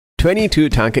22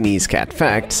 Tonkinese cat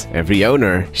facts every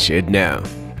owner should know.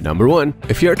 Number 1.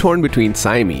 If you're torn between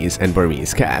Siamese and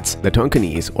Burmese cats, the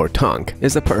Tonkinese or Tonk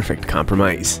is the perfect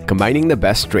compromise. Combining the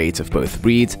best traits of both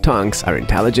breeds, Tonks are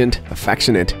intelligent,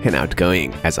 affectionate, and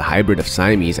outgoing. As a hybrid of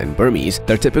Siamese and Burmese,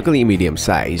 they're typically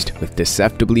medium-sized, with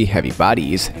deceptively heavy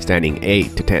bodies, standing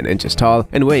 8 to 10 inches tall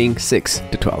and weighing 6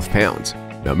 to 12 pounds.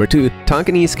 Number 2.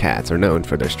 Tonkinese cats are known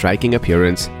for their striking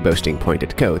appearance, boasting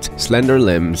pointed coats, slender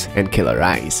limbs, and killer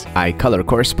eyes. Eye color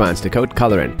corresponds to coat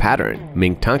color and pattern.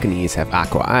 Mink Tonkinese have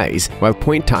aqua eyes, while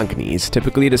point Tonkinese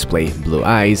typically display blue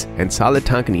eyes, and solid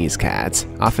Tonkinese cats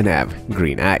often have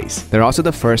green eyes. They're also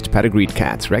the first pedigreed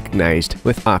cats recognized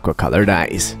with aqua-colored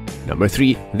eyes. Number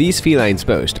 3. These felines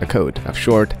boast a coat of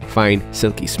short, fine,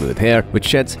 silky smooth hair which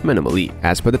sheds minimally.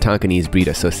 As per the Tonkinese Breed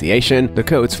Association, the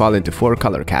coats fall into 4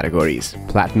 color categories: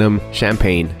 platinum,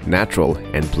 champagne, natural,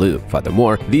 and blue.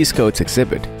 Furthermore, these coats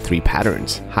exhibit 3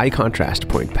 patterns: high contrast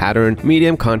point pattern,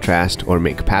 medium contrast or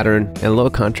mink pattern, and low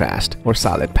contrast or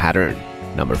solid pattern.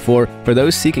 Number 4. For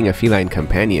those seeking a feline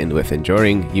companion with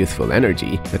enduring, youthful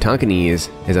energy, the Tonkinese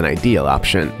is an ideal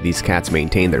option. These cats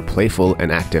maintain their playful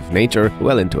and active nature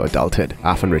well into adulthood,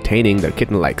 often retaining their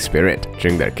kitten-like spirit.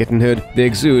 During their kittenhood, they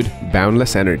exude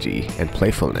boundless energy and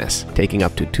playfulness, taking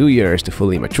up to 2 years to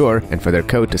fully mature and for their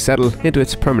coat to settle into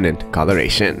its permanent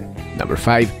coloration. Number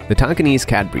 5. The Tonkinese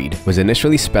cat breed was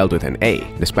initially spelled with an A,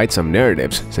 despite some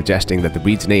narratives suggesting that the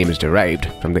breed's name is derived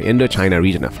from the Indochina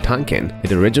region of Tonkin.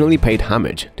 It originally paid homage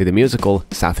to the musical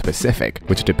South Pacific,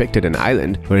 which depicted an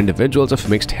island where individuals of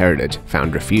mixed heritage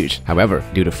found refuge. However,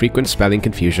 due to frequent spelling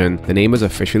confusion, the name was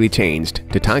officially changed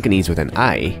to Tonkinese with an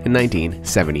I in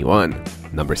 1971.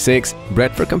 Number 6.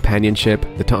 Bred for companionship,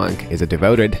 the Tonk is a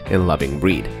devoted and loving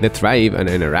breed. They thrive on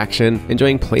interaction,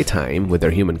 enjoying playtime with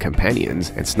their human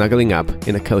companions and snuggling up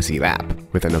in a cozy lap.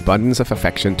 With an abundance of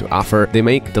affection to offer, they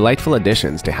make delightful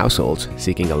additions to households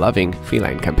seeking a loving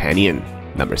feline companion.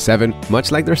 Number 7. Much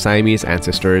like their Siamese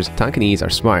ancestors, Tonkinese are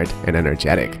smart and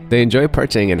energetic. They enjoy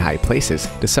perching in high places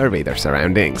to survey their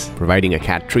surroundings. Providing a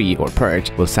cat tree or perch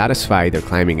will satisfy their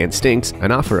climbing instincts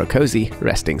and offer a cozy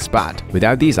resting spot.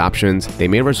 Without these options, they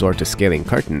may resort to scaling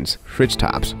curtains, fridge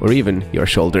tops, or even your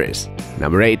shoulders.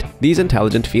 Number 8. These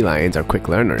intelligent felines are quick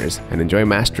learners and enjoy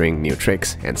mastering new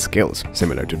tricks and skills.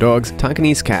 Similar to dogs,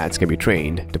 Tonkinese cats can be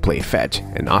trained to play fetch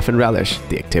and often relish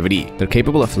the activity. They're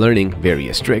capable of learning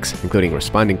various tricks, including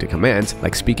responding to commands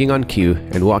like speaking on cue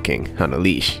and walking on a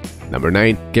leash. Number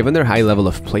 9. Given their high level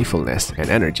of playfulness and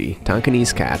energy,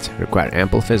 Tonkinese cats require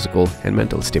ample physical and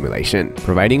mental stimulation.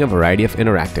 Providing a variety of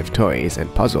interactive toys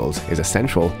and puzzles is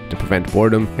essential to prevent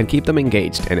boredom and keep them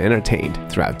engaged and entertained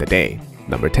throughout the day.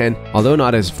 Number 10. Although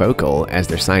not as vocal as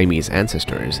their Siamese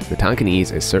ancestors, the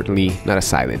Tonkinese is certainly not a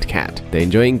silent cat. They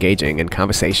enjoy engaging in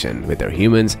conversation with their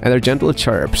humans, and their gentle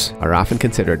chirps are often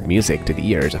considered music to the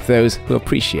ears of those who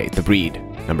appreciate the breed.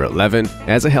 Number 11.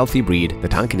 As a healthy breed, the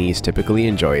Tonkinese typically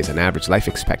enjoys an average life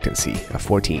expectancy of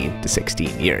 14 to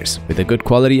 16 years. With a good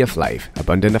quality of life,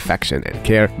 abundant affection, and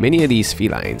care, many of these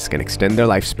felines can extend their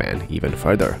lifespan even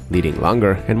further, leading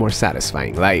longer and more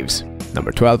satisfying lives.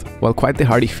 Number 12. While quite the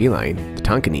hardy feline, the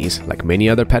Tonkinese, like many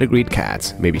other pedigreed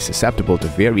cats, may be susceptible to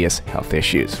various health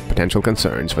issues. Potential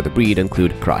concerns for the breed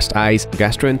include crossed eyes,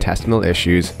 gastrointestinal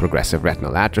issues, progressive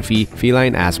retinal atrophy,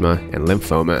 feline asthma, and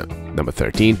lymphoma. Number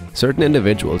 13. Certain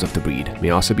individuals of the breed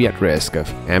may also be at risk of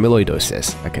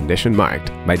amyloidosis, a condition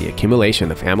marked by the accumulation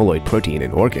of amyloid protein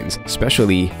in organs,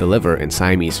 especially the liver in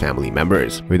Siamese family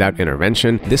members. Without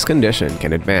intervention, this condition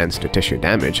can advance to tissue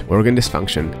damage, organ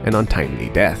dysfunction, and untimely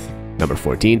death. Number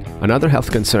 14. Another health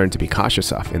concern to be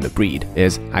cautious of in the breed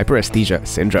is hyperesthesia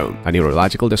syndrome, a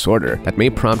neurological disorder that may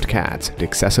prompt cats to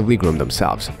excessively groom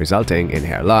themselves, resulting in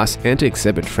hair loss and to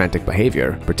exhibit frantic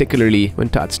behavior, particularly when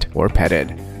touched or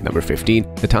petted. Number 15.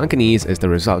 The Tonkinese is the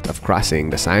result of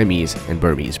crossing the Siamese and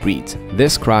Burmese breeds.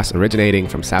 This cross, originating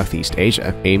from Southeast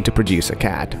Asia, aimed to produce a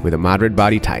cat with a moderate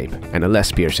body type and a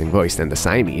less piercing voice than the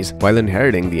Siamese, while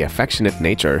inheriting the affectionate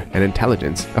nature and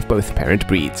intelligence of both parent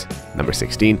breeds. Number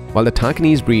 16. While the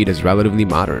Tonkinese breed is relatively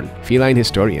modern, feline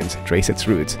historians trace its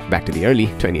roots back to the early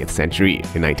 20th century.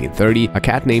 In 1930, a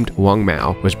cat named Wong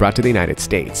Mao was brought to the United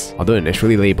States. Although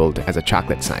initially labeled as a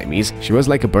chocolate Siamese, she was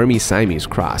like a Burmese Siamese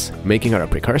cross, making her a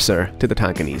precursor precursor to the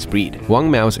Tonkinese breed. Wang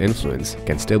Mao's influence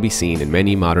can still be seen in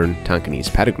many modern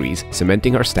Tonkinese pedigrees,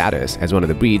 cementing her status as one of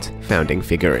the breed's founding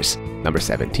figures. Number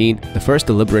 17. The first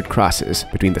deliberate crosses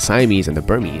between the Siamese and the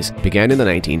Burmese began in the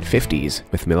 1950s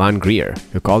with Milan Greer,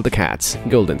 who called the cats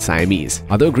Golden Siamese.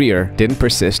 Although Greer didn't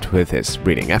persist with his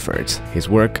breeding efforts, his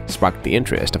work sparked the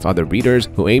interest of other breeders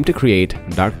who aimed to create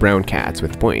dark brown cats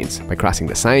with points by crossing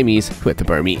the Siamese with the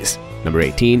Burmese. Number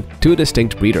 18. Two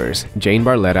distinct breeders, Jane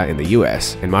Barletta in the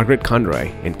US and Margaret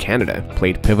Conroy in Canada,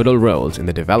 played pivotal roles in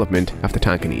the development of the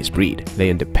Tonkinese breed.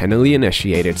 They independently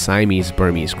initiated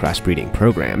Siamese-Burmese crossbreeding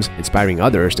programs, inspiring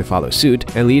others to follow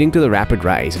suit and leading to the rapid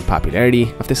rise in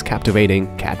popularity of this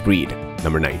captivating cat breed.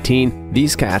 Number 19.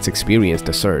 These cats experienced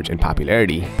a surge in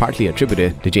popularity, partly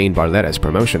attributed to Jane Barletta's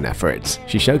promotion efforts.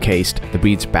 She showcased the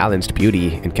breed's balanced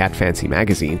beauty in Cat Fancy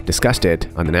magazine, discussed it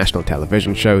on the national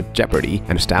television show Jeopardy,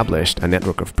 and established a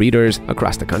network of breeders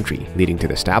across the country, leading to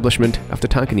the establishment of the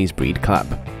Tonkinese Breed Club.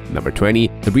 Number 20.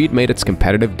 The breed made its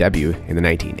competitive debut in the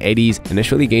 1980s,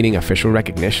 initially gaining official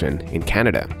recognition in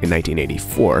Canada. In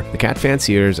 1984, the Cat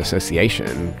Fanciers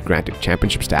Association granted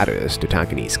championship status to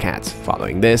Tonkinese cats.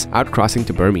 Following this, outcrossing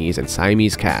to Burmese and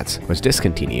Siamese cats was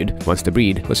discontinued once the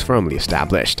breed was firmly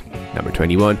established. Number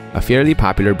 21. A fairly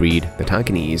popular breed, the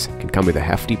Tonkinese can come with a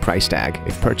hefty price tag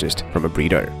if purchased from a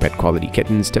breeder. Pet quality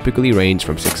kittens typically range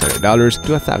from $600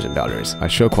 to $1,000, while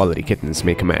show quality kittens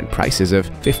may command prices of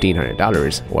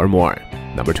 $1,500 or more.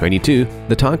 Number 22.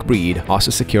 The Tonk breed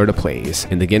also secured a place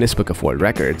in the Guinness Book of World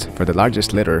Records for the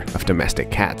largest litter of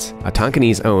domestic cats. A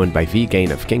Tonkinese owned by V.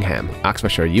 Gain of Kingham,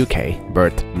 Oxfordshire, UK,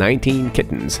 birthed 19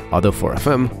 kittens, although 4 of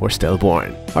them were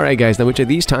stillborn. Alright guys, now which of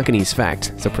these Tonkinese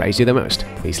facts surprised you the most?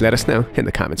 Please let us know in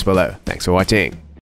the comments below. Thanks for watching.